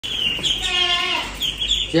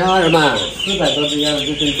家人们，400多只鸭子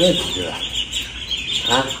就剩这几只了，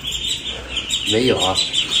啊？没有啊？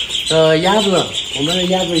鸭子，我们的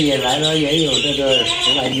鸭子也来了，也有这个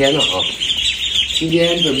10来天了啊。今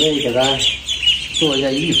天准备给它做一下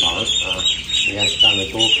预防啊，你看长得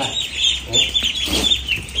多快，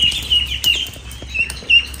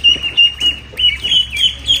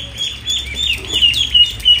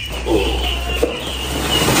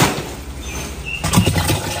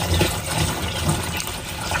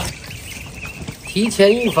提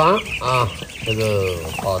前预防啊，这个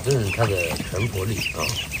保证它的成活率啊，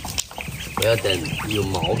不要等有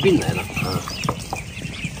毛病来了啊。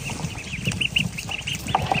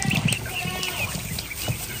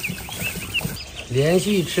连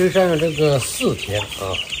续吃上这个4天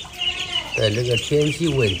啊，等这个天气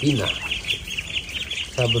稳定了，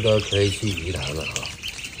差不多可以去鱼塘了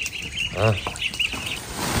啊！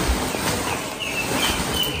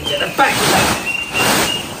给它拌一下。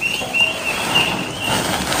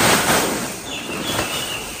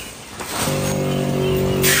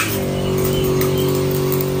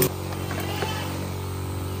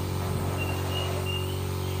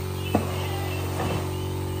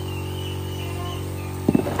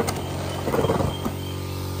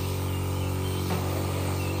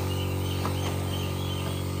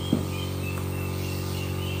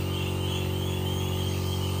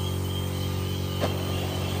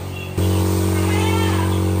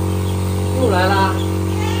来啦，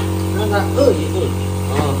让它饿一顿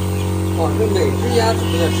啊，保证每只鸭子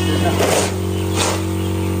都要吃上。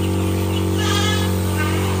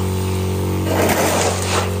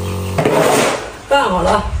拌好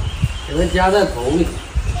了，给它夹在桶里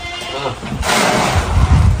啊。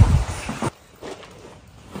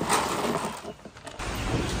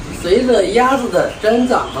随着鸭子的增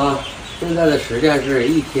长啊，现在的食量是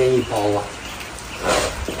1天1包啊。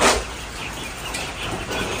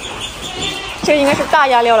这应该是大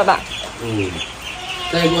鸭料了吧？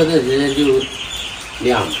再过段时间就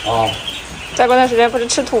2包。再过段时间不是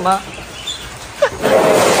吃土吗？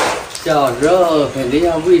小时候肯定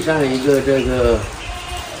要喂上一个这个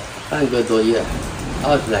半个多月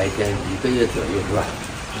，20来天，1个月左右是吧？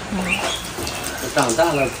长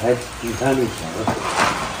大了才抵抗力强。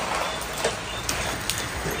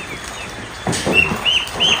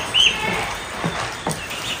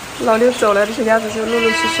老刘走了，这些鸭子就陆陆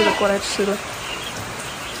续续的过来吃了。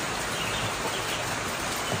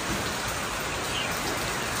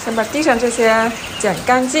先把地上这些捡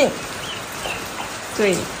干净。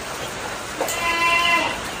对。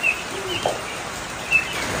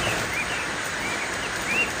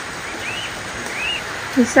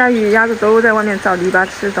一下雨，鸭子都在外面找篱笆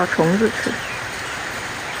吃，找虫子吃。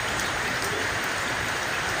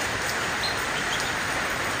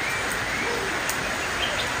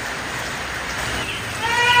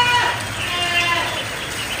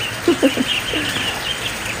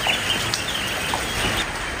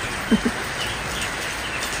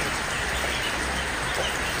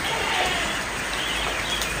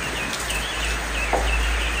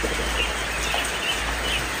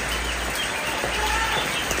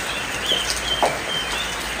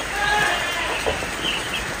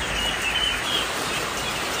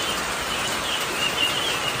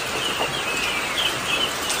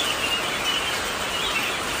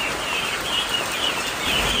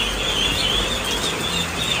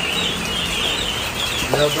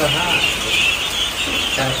流个汗，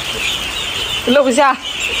露不下。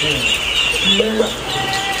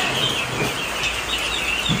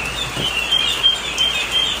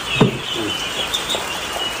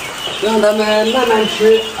让他们慢慢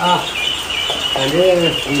吃啊，反正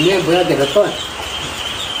里面不要给它断，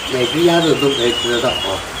每只鸭子都可以吃得到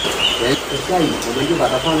啊。下雨我们就把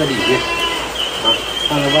它放在里面啊，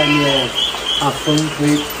放在外面怕风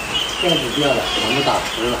吹，盖子掉了，全部打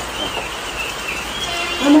湿了啊。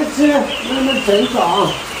慢慢吃，慢慢成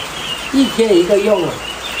长，1天1个用啊。